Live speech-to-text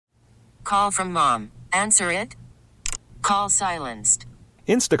Call from mom. Answer it. Call silenced.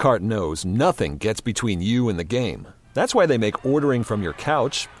 Instacart knows nothing gets between you and the game. That's why they make ordering from your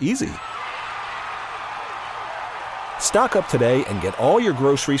couch easy. Stock up today and get all your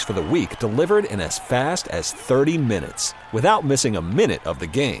groceries for the week delivered in as fast as 30 minutes without missing a minute of the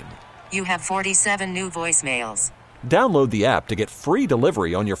game. You have 47 new voicemails. Download the app to get free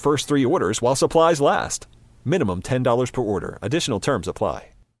delivery on your first 3 orders while supplies last. Minimum $10 per order. Additional terms apply.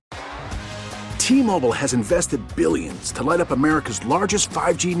 T-Mobile has invested billions to light up America's largest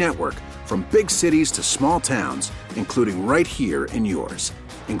 5G network, from big cities to small towns, including right here in yours.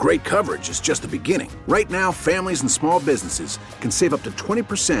 And great coverage is just the beginning. Right now, families and small businesses can save up to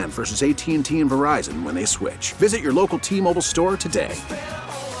 20% versus AT&T and Verizon when they switch. Visit your local T-Mobile store today.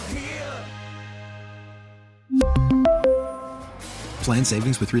 Plan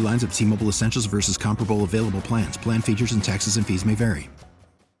savings with 3 lines of T-Mobile Essentials versus comparable available plans. Plan features and taxes and fees may vary.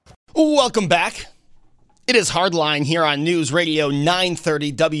 Welcome back. It is Hardline here on News Radio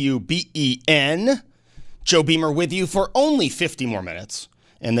 930 WBEN. Joe Beamer with you for only 50 more minutes,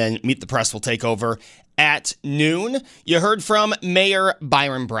 and then Meet the Press will take over at noon. You heard from Mayor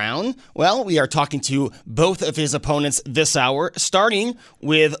Byron Brown. Well, we are talking to both of his opponents this hour, starting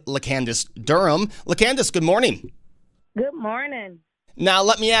with LaCandace Durham. LaCandace, good morning. Good morning. Now,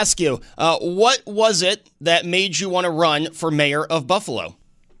 let me ask you, what was it that made you want to run for mayor of Buffalo?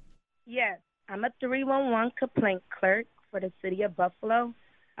 Yes, I'm a 311 complaint clerk for the city of Buffalo.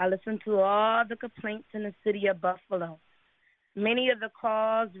 I listen to all the complaints in the city of Buffalo. Many of the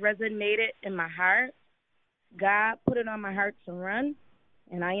calls resonated in my heart. God put it on my heart to run,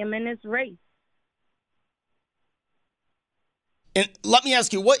 and I am in this race. And let me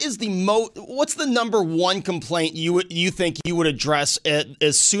ask you, what's the number one complaint you think you would address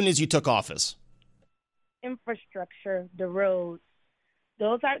as soon as you took office? Infrastructure, the roads.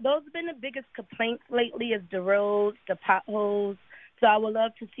 Those have been the biggest complaints lately, is the roads, the potholes. So I would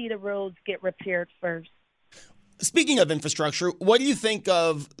love to see the roads get repaired first. Speaking of infrastructure, what do you think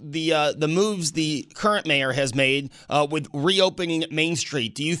of the moves the current mayor has made with reopening Main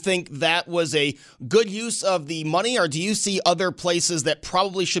Street? Do you think that was a good use of the money, or do you see other places that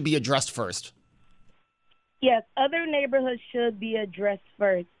probably should be addressed first? Yes, other neighborhoods should be addressed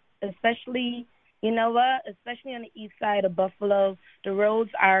first, especially, especially on the east side of Buffalo. The roads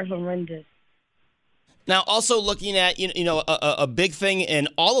are horrendous. Now, also looking at, a big thing in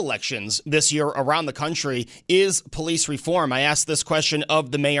all elections this year around the country is police reform. I asked this question of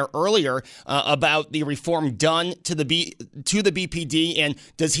the mayor earlier about the reform done to the BPD, and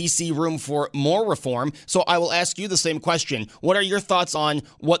does he see room for more reform? So I will ask you the same question. What are your thoughts on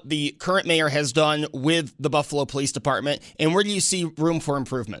what the current mayor has done with the Buffalo Police Department, and where do you see room for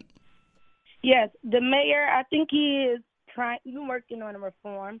improvement? Yes, the mayor, I think he is working on a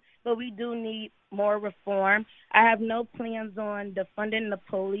reform, but we do need more reform. I have no plans on defunding the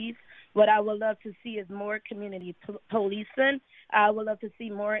police. What I would love to see is more community policing. I would love to see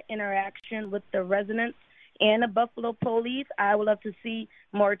more interaction with the residents and the Buffalo police. I would love to see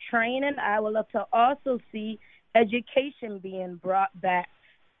more training. I would love to also see education being brought back.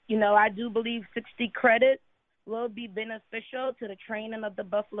 I do believe 60 credits will be beneficial to the training of the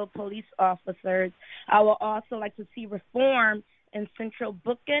Buffalo police officers. I will also like to see reform in central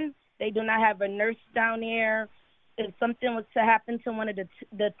booking. They do not have a nurse down there. If something was to happen to one of the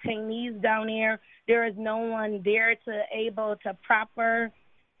detainees down there is no one there to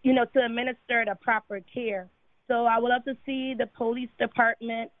administer the proper care. So I would love to see the police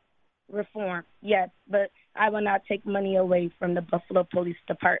department reform, yes, but I will not take money away from the Buffalo Police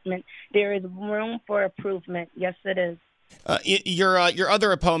Department. There is room for improvement. Yes, it is. Your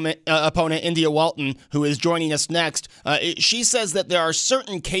other opponent, India Walton, who is joining us next, she says that there are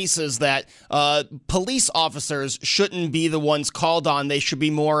certain cases that police officers shouldn't be the ones called on. They should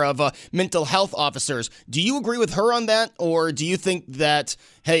be more of mental health officers. Do you agree with her on that, or do you think that,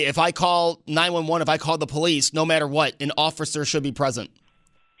 hey, if I call 911, if I call the police, no matter what, an officer should be present?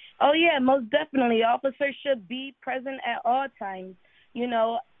 Oh, yeah, most definitely. Officers should be present at all times.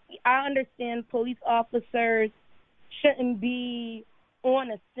 I understand police officers shouldn't be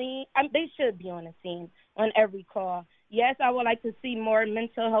on a scene. They should be on a scene on every call. Yes, I would like to see more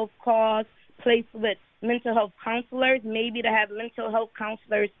mental health calls placed with mental health counselors, maybe to have mental health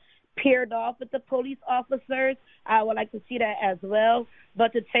counselors paired off with the police officers. I would like to see that as well.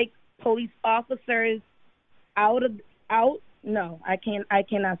 But to take police officers out, no, I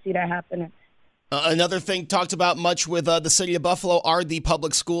cannot see that happening. Another thing talked about much with the city of Buffalo are the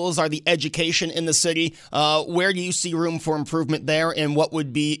public schools, are the education in the city. Where do you see room for improvement there, and what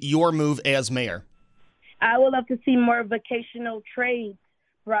would be your move as mayor? I would love to see more vocational trades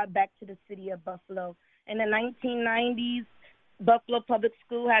brought back to the city of Buffalo. In the 1990s, Buffalo Public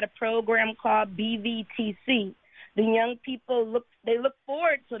School had a program called BVTC. The young people look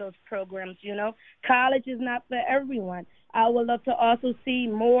forward to those programs, you know. College is not for everyone. I would love to also see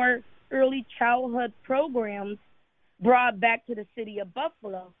more early childhood programs brought back to the city of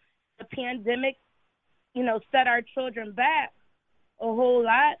Buffalo. The pandemic, you know, set our children back a whole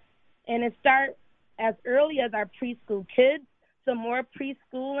lot, and it starts as early as our preschool kids. So more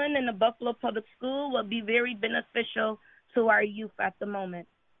preschooling in the Buffalo Public School will be very beneficial to our youth at the moment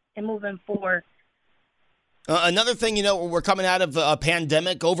and moving forward. Another thing, you know, we're coming out of a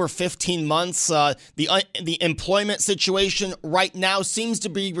pandemic over 15 months. The employment situation right now seems to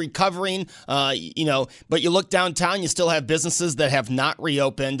be recovering, you know, but you look downtown, you still have businesses that have not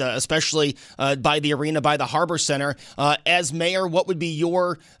reopened, especially by the arena, by the Harbor Center. As mayor, what would be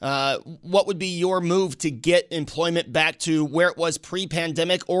your move to get employment back to where it was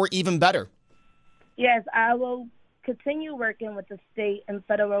pre-pandemic or even better? Yes, I will continue working with the state and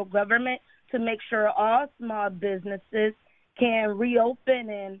federal government to make sure all small businesses can reopen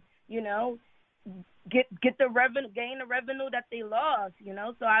and, you know, get the revenue, gain the revenue that they lost, you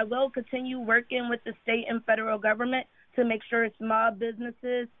know. So I will continue working with the state and federal government to make sure small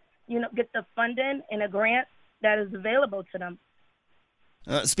businesses, you know, get the funding and a grant that is available to them.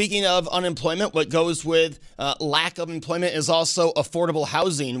 Speaking of unemployment, what goes with lack of employment is also affordable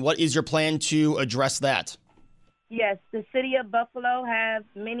housing. What is your plan to address that? Yes, the city of Buffalo has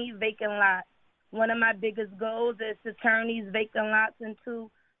many vacant lots. One of my biggest goals is to turn these vacant lots into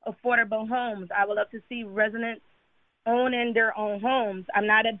affordable homes. I would love to see residents owning their own homes. I'm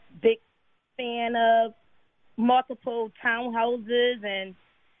not a big fan of multiple townhouses and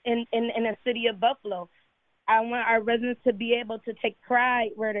in the city of Buffalo. I want our residents to be able to take pride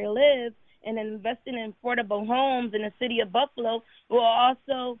where they live, and investing in affordable homes in the city of Buffalo will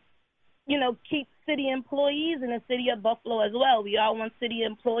also, you know, keep city employees in the city of Buffalo as well. We all want city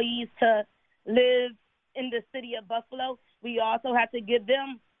employees to live in the city of Buffalo. We also have to give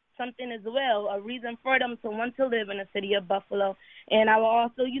them something as well, a reason for them to want to live in the city of Buffalo. And I will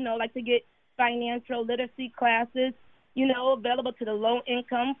also, you know, like to get financial literacy classes, you know, available to the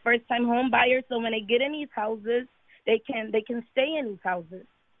low-income, first-time home buyers, so when they get in these houses, they can stay in these houses.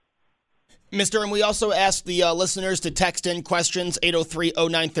 Mr. And we also asked the listeners to text in questions,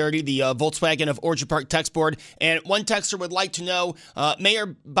 803-0930, the Volkswagen of Orchard Park text board. And one texter would like to know,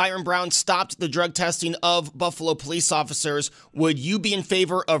 Mayor Byron Brown stopped the drug testing of Buffalo police officers. Would you be in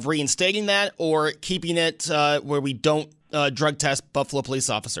favor of reinstating that or keeping it where we don't drug test Buffalo police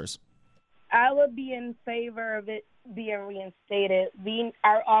officers? I would be in favor of it being reinstated.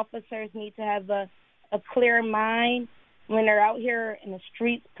 Our officers need to have a clear mind when they're out here in the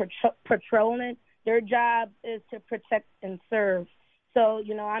streets patrolling. Their job is to protect and serve. So,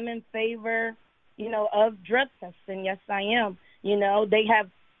 you know, I'm in favor, you know, of drug testing. Yes, I am. You know, they have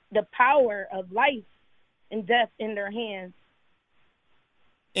the power of life and death in their hands.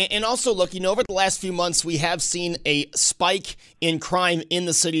 And also, look, you know, over the last few months, we have seen a spike in crime in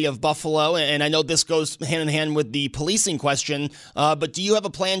the city of Buffalo. And I know this goes hand in hand with the policing question. But do you have a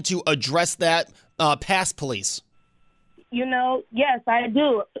plan to address that past police? You know, yes, I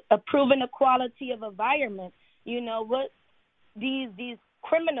do. Improving the quality of environment. You know, what these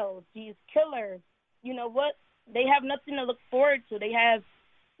criminals, these killers, you know what, they have nothing to look forward to. They have,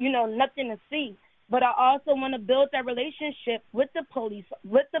 you know, nothing to see. But I also want to build that relationship with the police,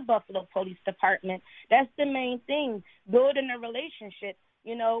 with the Buffalo Police Department. That's the main thing, building a relationship.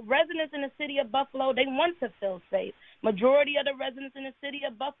 You know, residents in the city of Buffalo, they want to feel safe. Majority of the residents in the city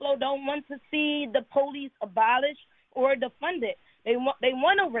of Buffalo don't want to see the police abolished or defunded. They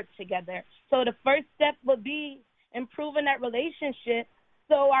want to work together. So the first step would be improving that relationship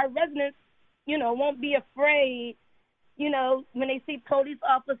so our residents, you know, won't be afraid, you know, when they see police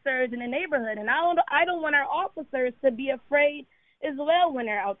officers in the neighborhood. And I don't want our officers to be afraid as well when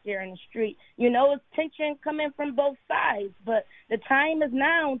they're out there in the street. You know, it's tension coming from both sides, but the time is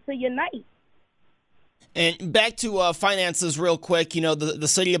now to unite. And back to finances real quick, you know, the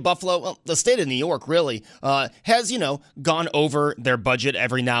city of Buffalo, well, the state of New York really, has, you know, gone over their budget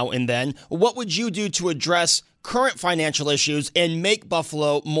every now and then. What would you do to address current financial issues and make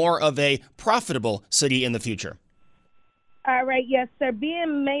Buffalo more of a profitable city in the future? All right, yes, sir.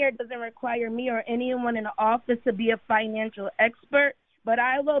 Being mayor doesn't require me or anyone in the office to be a financial expert, but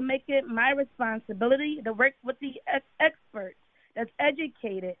I will make it my responsibility to work with the experts that's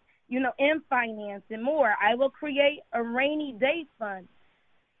educated, you know, in finance and more. I will create a rainy day fund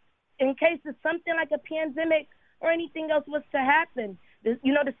in case of something like a pandemic or anything else was to happen.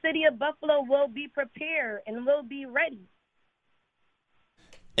 You know, the city of Buffalo will be prepared and will be ready.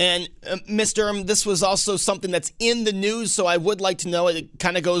 And Ms. Durham, this was also something that's in the news, so I would like to know, it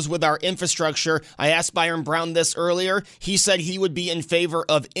kind of goes with our infrastructure. I asked Byron Brown this earlier. He said he would be in favor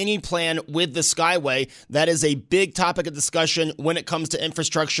of any plan with the Skyway. That is a big topic of discussion when it comes to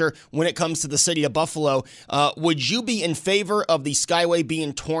infrastructure, when it comes to the city of Buffalo. Would you be in favor of the Skyway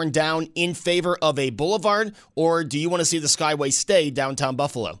being torn down in favor of a boulevard, or do you want to see the Skyway stay downtown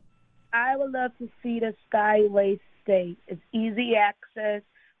Buffalo? I would love to see the Skyway stay. It's easy access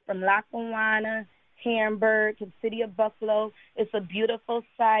from Lackawanna, Hamburg, to the city of Buffalo. It's a beautiful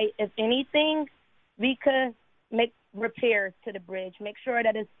site. If anything, we could make repairs to the bridge, make sure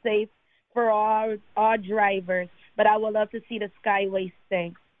that it's safe for all drivers. But I would love to see the Skyway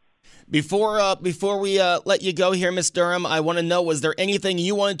stay. Before we let you go here, Ms. Durham, I want to know, was there anything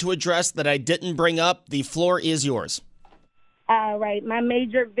you wanted to address that I didn't bring up? The floor is yours. All right. My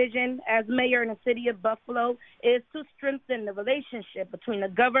major vision as mayor in the city of Buffalo is to strengthen the relationship between the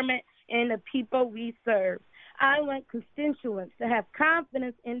government and the people we serve. I want constituents to have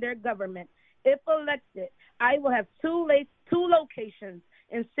confidence in their government. If elected, I will have two locations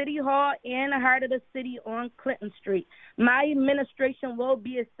in City Hall and the heart of the city on Clinton Street. My administration will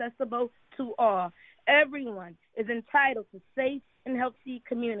be accessible to all. Everyone is entitled to safe and healthy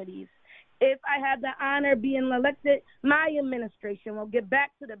communities. If I have the honor of being elected, my administration will get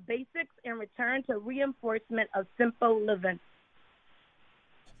back to the basics and return to reinforcement of simple living.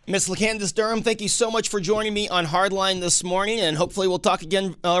 Ms. LaCandace Durham, thank you so much for joining me on Hardline this morning, and hopefully we'll talk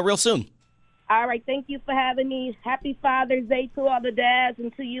again real soon. All right, thank you for having me. Happy Father's Day to all the dads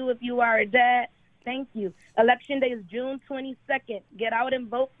and to you if you are a dad. Thank you. Election Day is June 22nd. Get out and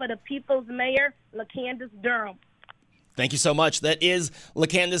vote for the people's mayor, LaCandace Durham. Thank you so much. That is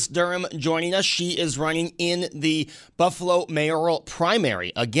LaCandace Durham joining us. She is running in the Buffalo mayoral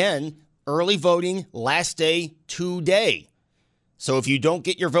primary. Again, early voting, last day today. So if you don't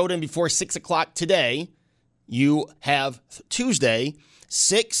get your vote in before 6 o'clock today, you have Tuesday,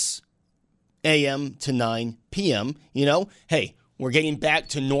 6 a.m. to 9 p.m. You know, hey, we're getting back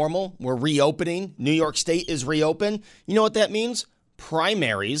to normal. We're reopening. New York State is reopened. You know what that means?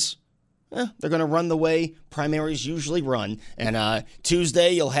 Primaries. They're going to run the way primaries usually run. And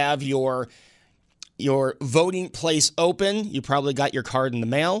Tuesday, you'll have your voting place open. You probably got your card in the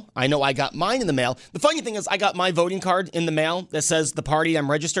mail. I know I got mine in the mail. The funny thing is I got my voting card in the mail that says the party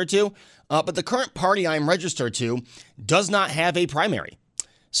I'm registered to. But the current party I'm registered to does not have a primary.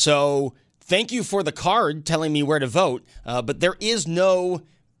 So thank you for the card telling me where to vote. But there is no,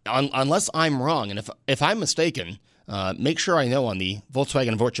 unless I'm wrong, and if I'm mistaken, make sure I know on the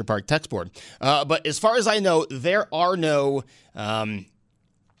Volkswagen of Orchard Park text board. But as far as I know, there are no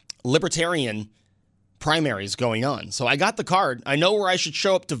libertarian primaries going on. So I got the card. I know where I should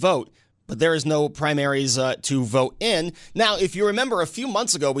show up to vote, but there is no primaries to vote in. Now, if you remember, a few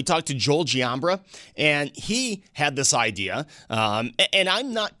months ago, we talked to Joel Giambra, and he had this idea, and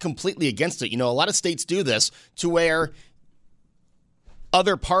I'm not completely against it. You know, a lot of states do this to where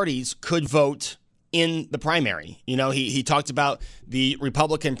other parties could vote in the primary. You know, he talked about the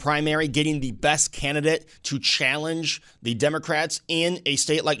Republican primary getting the best candidate to challenge the Democrats in a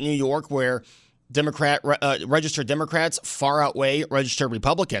state like New York where registered Democrats far outweigh registered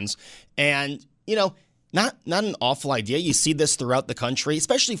Republicans. And, you know, not an awful idea. You see this throughout the country,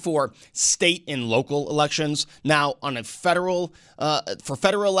 especially for state and local elections. Now, on a for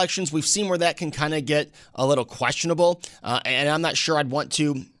federal elections, we've seen where that can kind of get a little questionable. And I'm not sure I'd want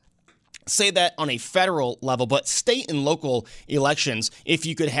to say that on a federal level, but state and local elections, if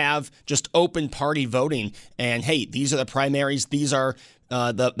you could have just open party voting and, hey, these are the primaries, these are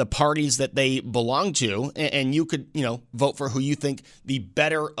the parties that they belong to, and you could, you know, vote for who you think the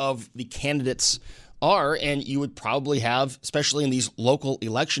better of the candidates are, and you would probably have, especially in these local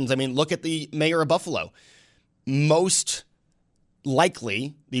elections. I mean, look at the mayor of Buffalo. Most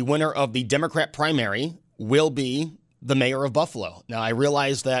likely, the winner of the Democrat primary will be the mayor of Buffalo. Now, I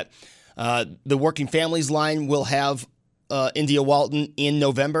realize that the Working Families line will have India Walton in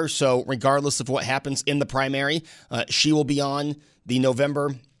November, so regardless of what happens in the primary, she will be on the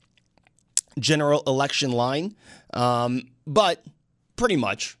November general election line. But pretty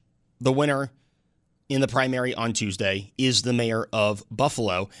much the winner in the primary on Tuesday is the mayor of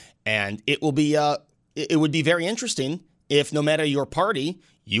Buffalo, and it would be very interesting if, no matter your party,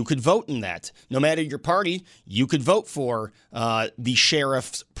 you could vote in that. No matter your party, you could vote for the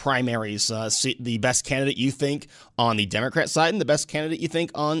sheriff's primaries, the best candidate you think on the Democrat side and the best candidate you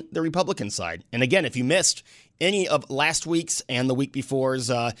think on the Republican side. And again, if you missed any of last week's and the week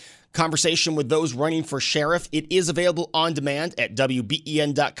before's conversation with those running for sheriff, it is available on demand at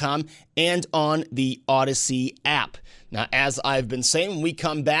WBEN.com and on the Odyssey app. Now, as I've been saying, when we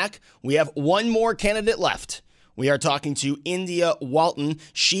come back, we have one more candidate left. We are talking to India Walton.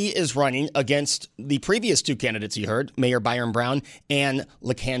 She is running against the previous two candidates you heard, Mayor Byron Brown and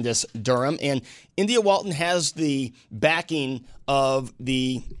LaCandace Durham. And India Walton has the backing of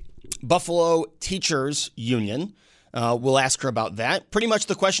the Buffalo Teachers Union. We'll ask her about that. Pretty much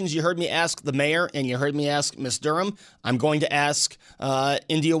the questions you heard me ask the mayor and you heard me ask Ms. Durham, I'm going to ask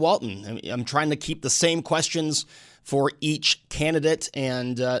India Walton. I'm trying to keep the same questions for each candidate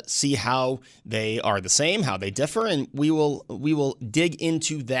and see how they are the same, how they differ, and we will dig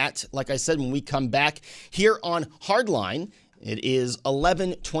into that, like I said, when we come back here on Hardline. It is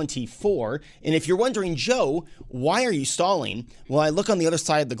 11:24, and if you're wondering, Joe, why are you stalling? Well, I look on the other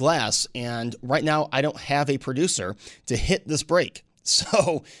side of the glass, and right now I don't have a producer to hit this break.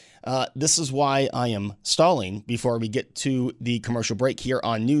 So this is why I am stalling before we get to the commercial break here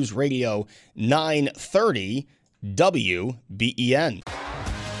on News Radio 930 WBEN.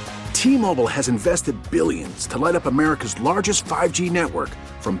 T-Mobile has invested billions to light up America's largest 5G network,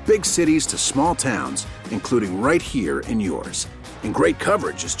 from big cities to small towns, including right here in yours. And great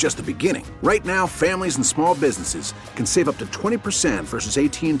coverage is just the beginning. Right now, families and small businesses can save up to 20% versus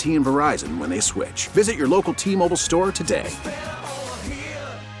AT&T and Verizon when they switch. Visit your local T-Mobile store today.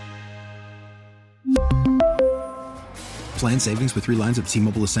 Plan savings with 3 lines of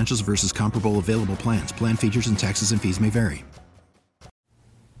T-Mobile Essentials versus comparable available plans. Plan features and taxes and fees may vary.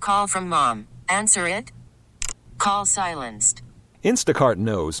 Call from mom. Answer it. Call silenced. Instacart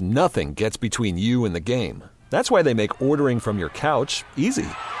knows nothing gets between you and the game. That's why they make ordering from your couch easy.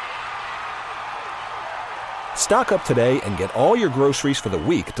 Stock up today and get all your groceries for the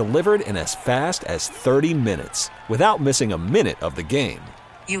week delivered in as fast as 30 minutes without missing a minute of the game.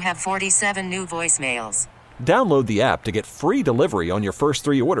 You have 47 new voicemails. Download the app to get free delivery on your first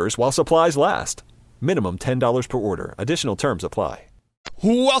 3 orders while supplies last. Minimum $10 per order. Additional terms apply.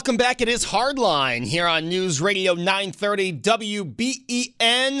 Welcome back. It is Hardline here on News Radio 930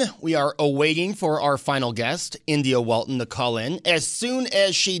 WBEN. We are awaiting for our final guest, India Walton, to call in. As soon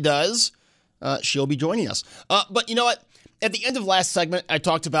as she does, she'll be joining us. But you know what? At the end of last segment, I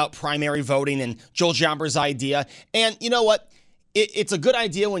talked about primary voting and Joel Jamber's idea. And you know what? It's a good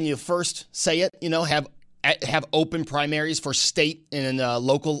idea when you first say it, have open primaries for state and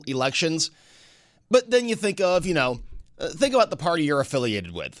local elections. But then you think of, think about the party you're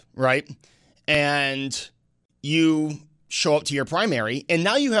affiliated with, right? And you show up to your primary, and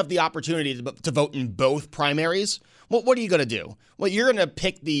now you have the opportunity to vote in both primaries. Well, what are you going to do? Well, you're going to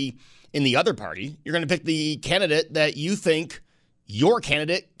pick in the other party, you're going to pick the candidate that you think your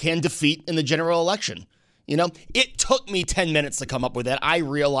candidate can defeat in the general election. It took me 10 minutes to come up with that. I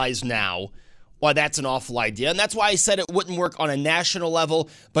realize now why that's an awful idea. And that's why I said it wouldn't work on a national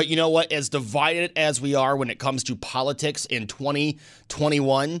level. But you know what? As divided as we are when it comes to politics in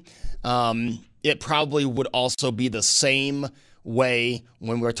 2021, it probably would also be the same way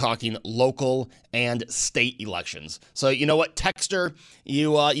when we're talking local and state elections. So you know what, Texter,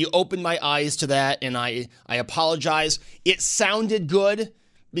 you opened my eyes to that, and I apologize. It sounded good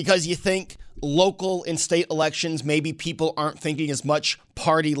because you think local and state elections, maybe people aren't thinking as much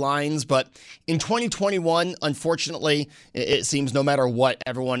party lines, but in 2021, unfortunately, it seems no matter what,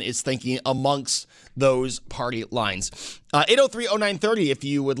 everyone is thinking amongst those party lines. 803-0930 if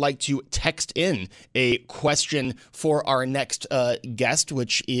you would like to text in a question for our next guest,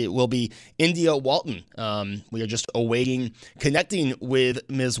 which will be India Walton. We are just awaiting connecting with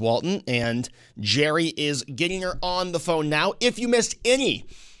Ms. Walton, and Jerry is getting her on the phone now. If you missed any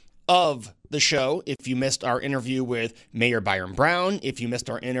of the show, if you missed our interview with Mayor Byron Brown, if you missed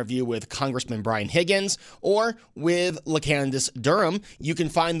our interview with Congressman Brian Higgins, or with LaCandace Durham, you can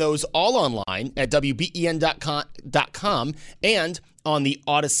find those all online at WBEN.com and on the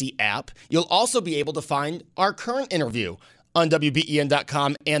Odyssey app. You'll also be able to find our current interview on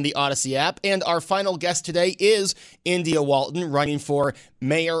WBEN.com and the Odyssey app. And our final guest today is India Walton, running for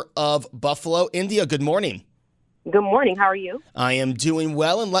mayor of Buffalo. India, good morning. Good morning. How are you? I am doing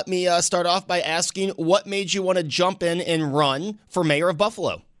well, and let me start off by asking, what made you want to jump in and run for mayor of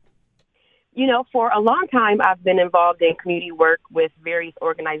Buffalo? For a long time, I've been involved in community work with various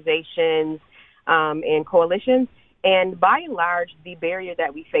organizations and coalitions, and by and large, the barrier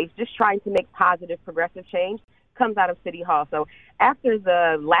that we face, just trying to make positive, progressive change, comes out of City Hall. So after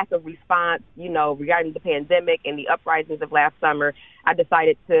the lack of response, regarding the pandemic and the uprisings of last summer, I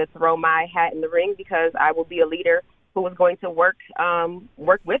decided to throw my hat in the ring because I will be a leader who is going to work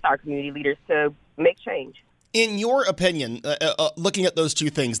with our community leaders to make change. In your opinion, looking at those two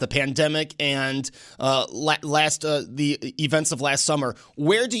things, the pandemic and the events of last summer,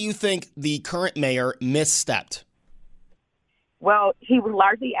 where do you think the current mayor misstepped? Well, he was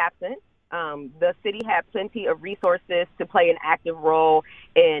largely absent. The city had plenty of resources to play an active role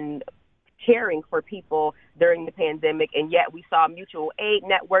in caring for people during the pandemic, and yet we saw mutual aid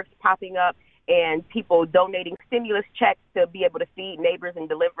networks popping up and people donating stimulus checks to be able to feed neighbors and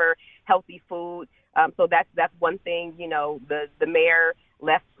deliver healthy food. So that's one thing. The mayor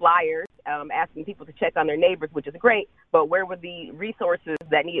left flyers asking people to check on their neighbors, which is great, but where were the resources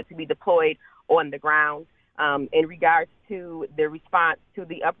that needed to be deployed on the ground? In regards to the response to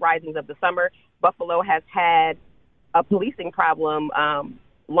the uprisings of the summer, Buffalo has had a policing problem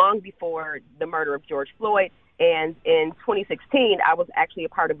long before the murder of George Floyd. And in 2016, I was actually a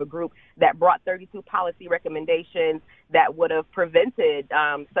part of a group that brought 32 policy recommendations that would have prevented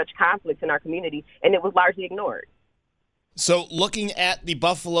such conflicts in our community, and it was largely ignored. So looking at the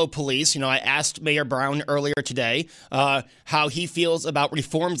Buffalo police, I asked Mayor Brown earlier today how he feels about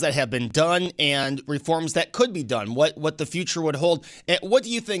reforms that have been done and reforms that could be done, what the future would hold. And what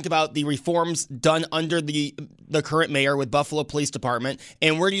do you think about the reforms done under the current mayor with Buffalo Police Department,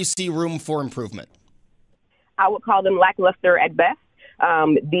 and where do you see room for improvement? I would call them lackluster at best.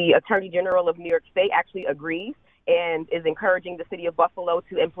 The Attorney General of New York State actually agrees and is encouraging the city of Buffalo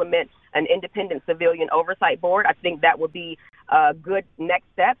to implement an independent civilian oversight board. I think that would be a good next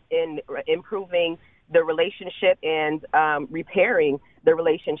step in improving the relationship and repairing the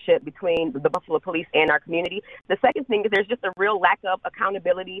relationship between the Buffalo Police and our community. The second thing is there's just a real lack of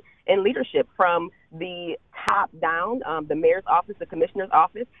accountability and leadership from the top down, the mayor's office, the commissioner's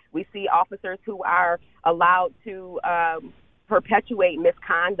office. We see officers who are allowed to perpetuate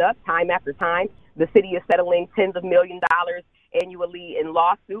misconduct time after time. The city is settling tens of millions of dollars annually in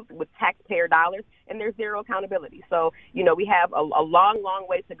lawsuits with taxpayer dollars, and there's zero accountability. So, we have a long, long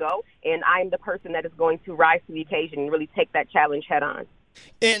way to go, and I'm the person that is going to rise to the occasion and really take that challenge head on.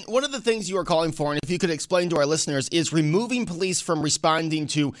 And one of the things you are calling for, and if you could explain to our listeners, is removing police from responding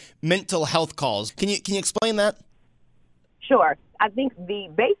to mental health calls. Can you explain that? Sure. I think the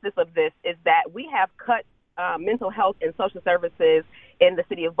basis of this is that we have cut mental health and social services in the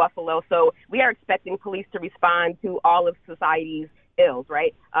city of Buffalo. So we are expecting police to respond to all of society's ills,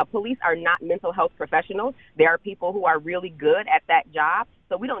 right? Police are not mental health professionals. There are people who are really good at that job.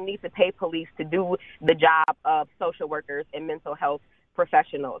 So we don't need to pay police to do the job of social workers and mental health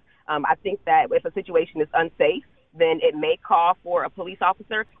professionals. I think that if a situation is unsafe, then it may call for a police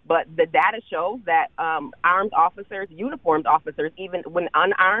officer. But the data shows that armed officers, uniformed officers, even when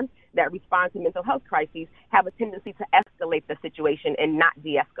unarmed, that respond to mental health crises have a tendency to escalate the situation and not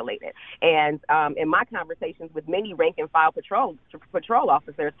de-escalate it. And in my conversations with many rank and file patrol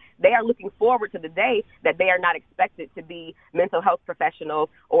officers, they are looking forward to the day that they are not expected to be mental health professionals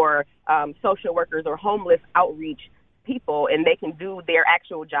or social workers or homeless outreach people, and they can do their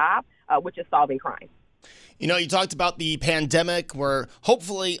actual job, which is solving crime. You talked about the pandemic. We're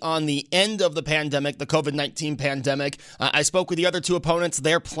hopefully on the end of the pandemic, the COVID-19 pandemic. I spoke with the other two opponents,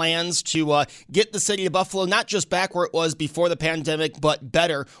 their plans to get the city of Buffalo not just back where it was before the pandemic, but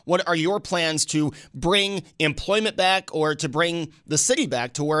better. What are your plans to bring employment back or to bring the city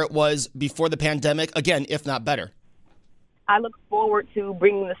back to where it was before the pandemic, again, if not better? I look forward to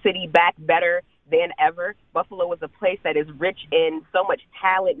bringing the city back better than ever. Buffalo is a place that is rich in so much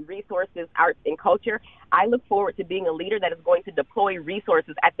talent, resources, arts, and culture. I look forward to being a leader that is going to deploy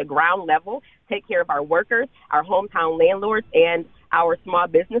resources at the ground level, take care of our workers, our hometown landlords, and our small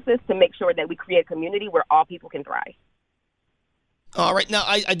businesses to make sure that we create a community where all people can thrive. All right. Now,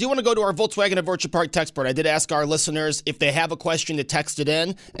 I do want to go to our Volkswagen of Orchard Park text board. I did ask our listeners if they have a question to text it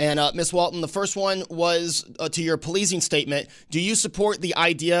in. And Ms. Walton, the first one was to your policing statement. Do you support the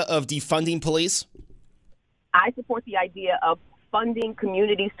idea of defunding police? I support the idea of funding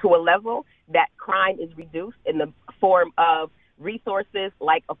communities to a level that crime is reduced in the form of resources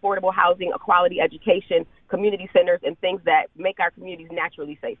like affordable housing, a quality education, community centers, and things that make our communities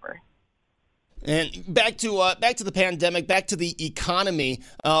naturally safer. And back to the pandemic, back to the economy.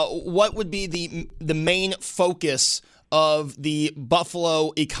 What would be the main focus of the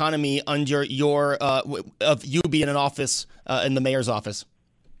Buffalo economy under your of you being in office in the mayor's office?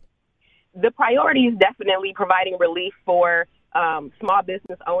 The priority is definitely providing relief for small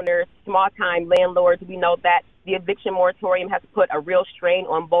business owners, small-time landlords. We know that the eviction moratorium has put a real strain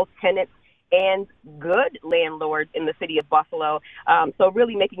on both tenants and good landlords in the city of Buffalo. So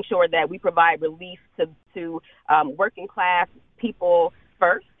really making sure that we provide relief to working class people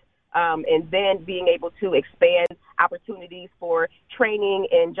first, and then being able to expand opportunities for training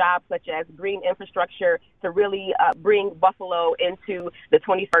in jobs such as green infrastructure to really bring Buffalo into the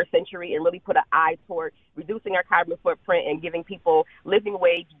 21st century and really put an eye toward reducing our carbon footprint and giving people living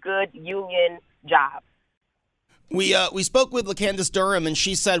wage, good union jobs. We spoke with LaCandace Durham, and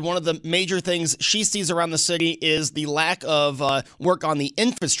she said one of the major things she sees around the city is the lack of work on the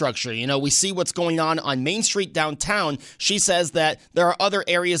infrastructure. You know, we see what's going on Main Street downtown. She says that there are other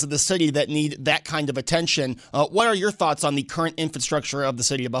areas of the city that need that kind of attention. What are your thoughts on the current infrastructure of the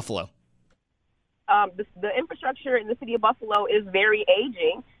city of Buffalo? The infrastructure in the city of Buffalo is very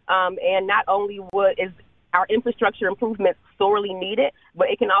aging, and not only is our infrastructure improvements sorely needed, but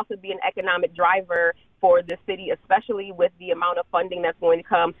it can also be an economic driver for the city, especially with the amount of funding that's going to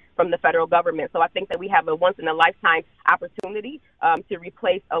come from the federal government. So I think that we have a once-in-a-lifetime opportunity to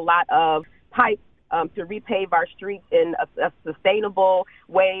replace a lot of pipes, to repave our streets in a sustainable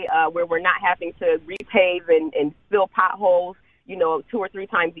way where we're not having to repave and fill potholes, 2 or 3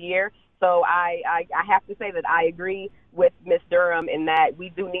 times a year. So I have to say that I agree with Ms. Durham in that we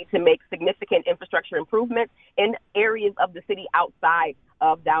do need to make significant infrastructure improvements in areas of the city outside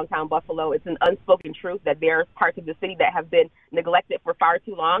of downtown Buffalo. It's an unspoken truth that there are parts of the city that have been neglected for far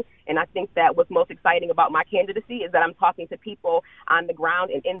too long. And I think that what's most exciting about my candidacy is that I'm talking to people on the ground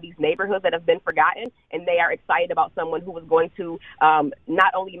and in these neighborhoods that have been forgotten, and they are excited about someone who is going to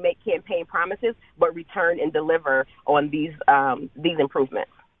not only make campaign promises, but return and deliver on these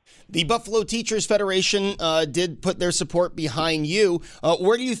improvements. The Buffalo Teachers Federation did put their support behind you.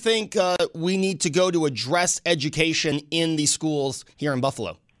 Where do you think we need to go to address education in the schools here in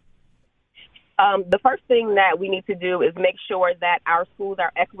Buffalo? The first thing that we need to do is make sure that our schools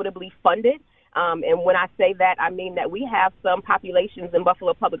are equitably funded. And when I say that, I mean that we have some populations in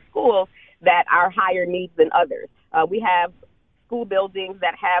Buffalo Public Schools that are higher needs than others. We have school buildings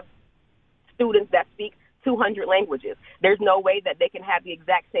that have students that speak 200 languages. There's no way that they can have the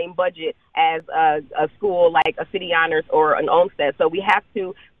exact same budget as a school like a City Honors or an Olmsted. So we have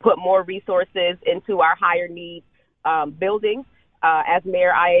to put more resources into our higher needs buildings. As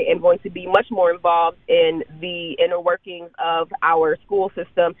mayor, I am going to be much more involved in the inner workings of our school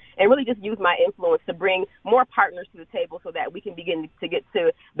system and really just use my influence to bring more partners to the table so that we can begin to get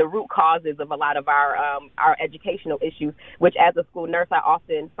to the root causes of a lot of our educational issues, which as a school nurse I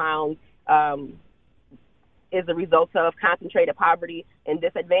often found is a result of concentrated poverty and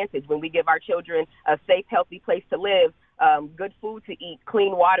disadvantage. When we give our children a safe, healthy place to live, good food to eat,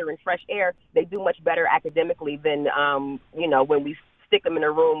 clean water, and fresh air, they do much better academically than, when we stick them in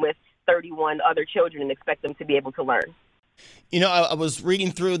a room with 31 other children and expect them to be able to learn. I was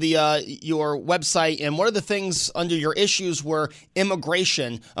reading through your website, and one of the things under your issues were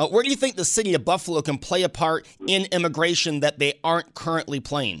immigration. Where do you think the city of Buffalo can play a part in immigration that they aren't currently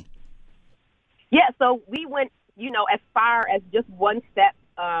playing? Yeah, so we went, as far as just one step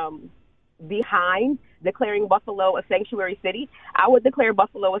behind declaring Buffalo a sanctuary city. I would declare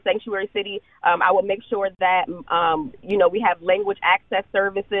Buffalo a sanctuary city. I would make sure that, we have language access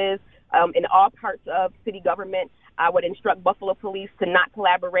services in all parts of city government. I would instruct Buffalo Police to not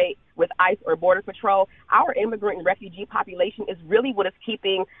collaborate with ICE or Border Patrol. Our immigrant and refugee population is really what is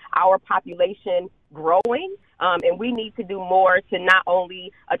keeping our population growing. And we need to do more to not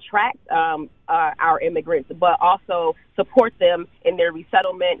only attract our immigrants, but also support them in their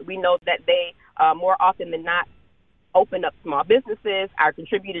resettlement. We know that they, more often than not, open up small businesses, are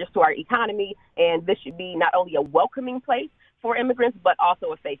contributors to our economy, and this should be not only a welcoming place for immigrants, but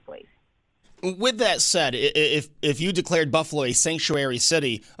also a safe place. With that said, if you declared Buffalo a sanctuary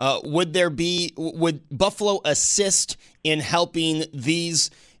city, would Buffalo assist in helping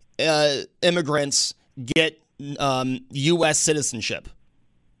these immigrants get U.S. citizenship?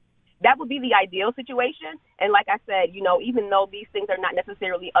 That would be the ideal situation. And like I said, even though these things are not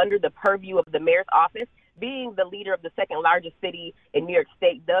necessarily under the purview of the mayor's office, being the leader of the second largest city in New York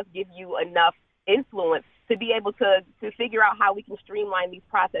State does give you enough influence to be able to figure out how we can streamline these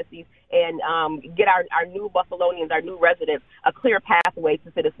processes and get our new Buffalonians, our new residents, a clear pathway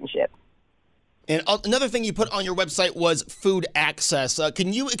to citizenship. And another thing you put on your website was food access.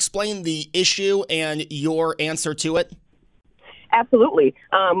 Can you explain the issue and your answer to it? Absolutely.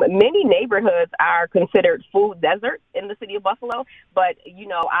 Many neighborhoods are considered food deserts in the city of Buffalo, but,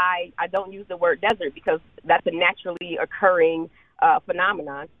 I don't use the word desert because that's a naturally occurring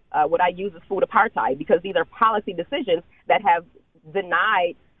phenomenon. What I use is food apartheid because these are policy decisions that have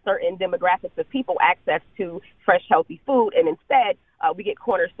denied certain demographics of people access to fresh, healthy food and instead we get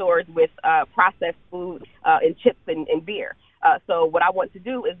corner stores with processed food and chips and beer. So what I want to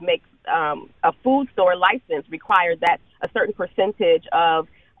do is make a food store license require that a certain percentage of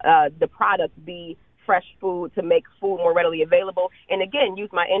the product be fresh food to make food more readily available. And again, use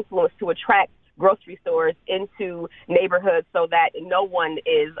my influence to attract grocery stores into neighborhoods so that no one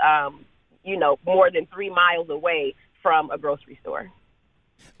is, more than 3 miles away from a grocery store.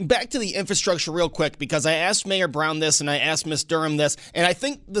 Back to the infrastructure real quick, because I asked Mayor Brown this and I asked Ms. Durham this, and I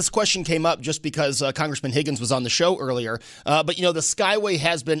think this question came up just because Congressman Higgins was on the show earlier. But, the Skyway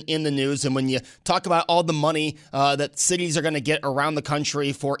has been in the news, and when you talk about all the money that cities are going to get around the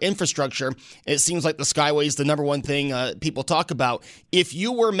country for infrastructure, it seems like the Skyway is the number one thing people talk about. If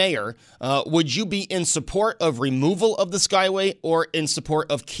you were mayor, would you be in support of removal of the Skyway or in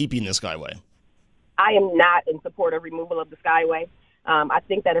support of keeping the Skyway? I am not in support of removal of the Skyway. I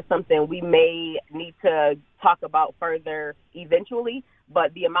think that is something we may need to talk about further eventually,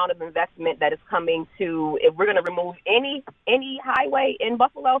 but the amount of investment that is coming to, if we're going to remove any highway in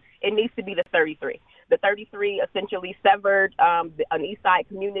Buffalo, it needs to be the 33. The 33 essentially severed an East Side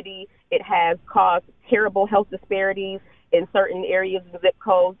community. It has caused terrible health disparities in certain areas and zip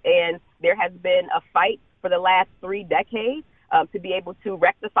codes, and there has been a fight for the last 3 decades to be able to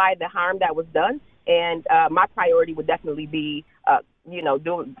rectify the harm that was done. And my priority would definitely be,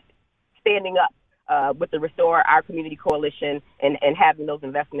 standing up with the Restore Our Community Coalition and having those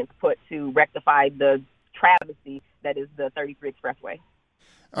investments put to rectify the travesty that is the 33 Expressway.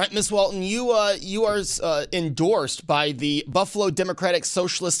 All right, Ms. Walton, you are endorsed by the Buffalo Democratic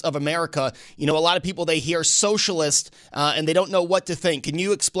Socialists of America. A lot of people, they hear socialist and they don't know what to think. Can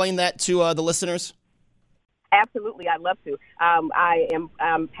you explain that to the listeners? Absolutely, I'd love to. I am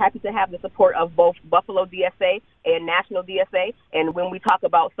happy to have the support of both Buffalo DSA and National DSA. And when we talk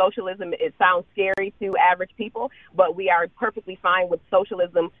about socialism, it sounds scary to average people, but we are perfectly fine with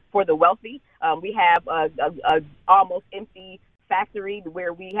socialism for the wealthy. We have a almost empty factory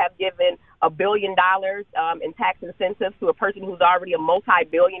where we have given $1 billion in tax incentives to a person who's already a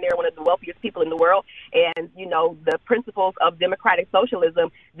multi-billionaire, one of the wealthiest people in the world. And, the principles of democratic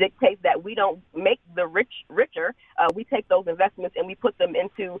socialism dictate that we don't make the rich richer. We take those investments and we put them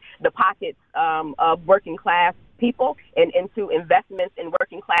into the pockets of working class people and into investments in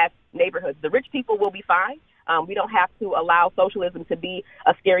working class neighborhoods. The rich people will be fine. We don't have to allow socialism to be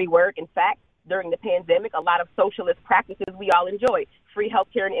a scary word. In fact, during the pandemic, a lot of socialist practices we all enjoyed: free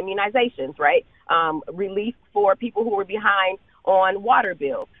healthcare and immunizations, right? Relief for people who were behind on water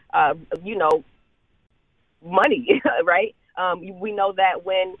bills, money, right? We know that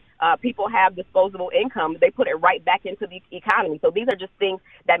when people have disposable income, they put it right back into the economy. So these are just things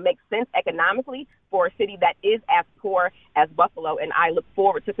that make sense economically for a city that is as poor as Buffalo. And I look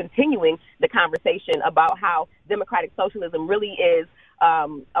forward to continuing the conversation about how democratic socialism really is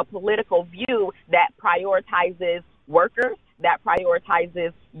a political view that prioritizes workers, that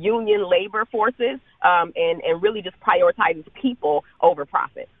prioritizes union labor forces, and really just prioritizes people over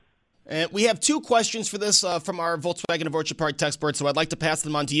profit. And we have 2 questions for this from our Volkswagen of Orchard Park text board, so I'd like to pass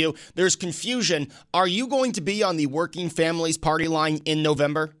them on to you. There's confusion. Are you going to be on the Working Families Party line in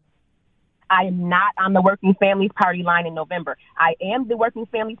November? I am not on the Working Families Party line in November. I am the Working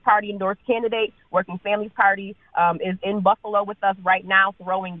Families Party endorsed candidate. Working Families Party is in Buffalo with us right now,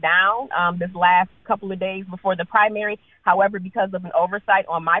 throwing down this last couple of days before the primary. However, because of an oversight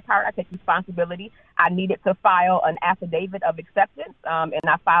on my part, I take responsibility. I needed to file an affidavit of acceptance, and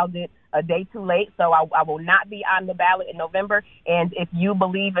I filed it a day too late. So I will not be on the ballot in November. And if you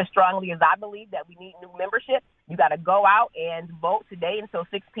believe as strongly as I believe that we need new membership, you got to go out and vote today until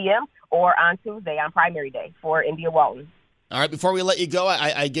 6 p.m. or on Tuesday on primary day for India Walton. All right, before we let you go,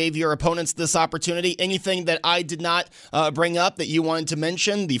 I gave your opponents this opportunity. Anything that I did not bring up that you wanted to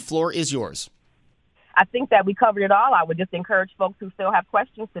mention, the floor is yours. I think that we covered it all. I would just encourage folks who still have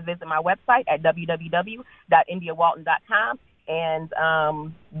questions to visit my website at www.indiawalton.com. And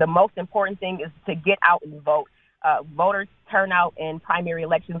the most important thing is to get out and vote. Voters turnout in primary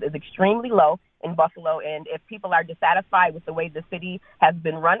elections is extremely low in Buffalo. And if people are dissatisfied with the way the city has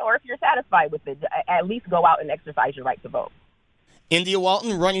been run, or if you're satisfied with it, at least go out and exercise your right to vote. India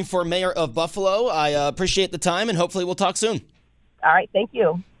Walton running for mayor of Buffalo. I appreciate the time, and hopefully we'll talk soon. All right. Thank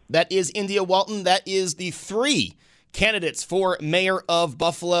you. That is India Walton. That is the 3 candidates for mayor of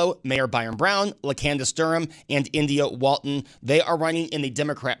Buffalo: Mayor Byron Brown, LaCandace Durham, and India Walton. They are running in the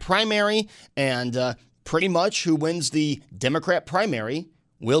Democrat primary, and pretty much who wins the Democrat primary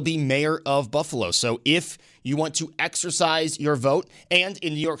will be mayor of Buffalo. So if you want to exercise your vote, and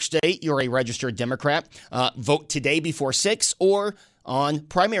in New York State, you're a registered Democrat, vote today before 6 or on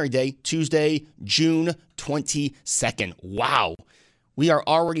primary day, Tuesday, June 22nd. Wow. we are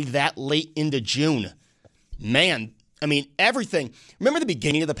already that late into June. Man, I mean, everything. Remember the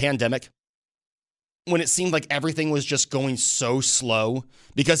beginning of the pandemic? When it seemed like everything was just going so slow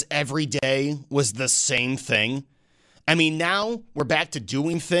because every day was the same thing. I mean, now we're back to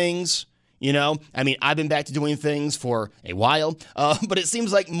doing things, you know. I mean, I've been back to doing things for a while, but it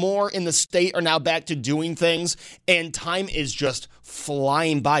seems like more in the state are now back to doing things, and time is just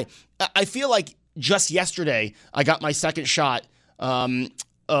flying by. I feel like just yesterday I got my second shot,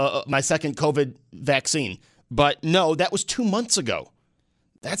 my second COVID vaccine. But no, that was 2 months ago.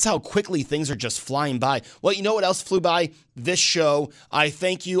 That's how quickly things are just flying by. Well, you know what else flew by? This show. I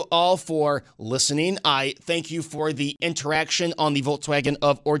thank you all for listening. I thank you for the interaction on the Volkswagen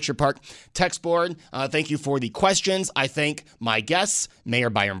of Orchard Park text board. Thank you for the questions. I thank my guests, Mayor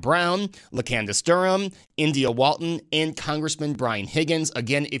Byron Brown, LaCandace Durham, India Walton, and Congressman Brian Higgins.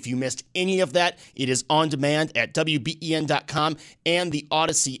 Again, if you missed any of that, it is on demand at WBEN.com and the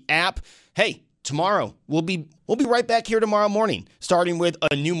Odyssey app. Hey, tomorrow, we'll be right back here tomorrow morning, starting with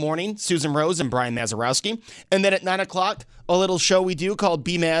A New Morning, Susan Rose and Brian Mazurowski. And then at 9 o'clock, a little show we do called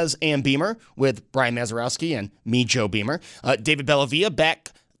B-Maz and Beamer with Brian Mazurowski and me, Joe Beamer. David Bellavia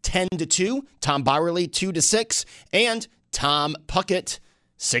back 10 to 2, Tom Bowerly 2 to 6, and Tom Puckett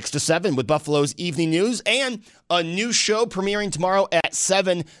 6 to 7 with Buffalo's Evening News. And a new show premiering tomorrow at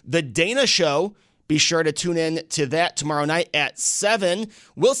 7, The Dana Show. Be sure to tune in to that tomorrow night at 7.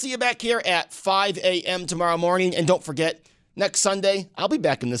 We'll see you back here at 5 a.m. tomorrow morning. And don't forget, next Sunday, I'll be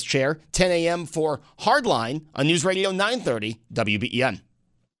back in this chair, 10 a.m. for Hardline on News Radio 930 WBEN.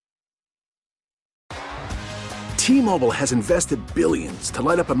 T-Mobile has invested billions to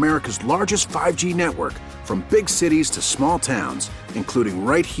light up America's largest 5G network, from big cities to small towns, including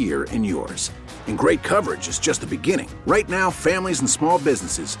right here in yours. And great coverage is just the beginning. Right now, families and small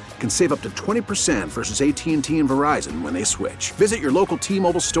businesses can save up to 20% versus AT&T and Verizon when they switch. Visit your local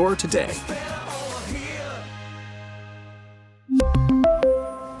T-Mobile store today.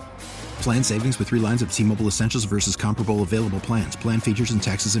 Plan savings with 3 lines of T-Mobile Essentials versus comparable available plans. Plan features and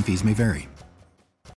taxes and fees may vary.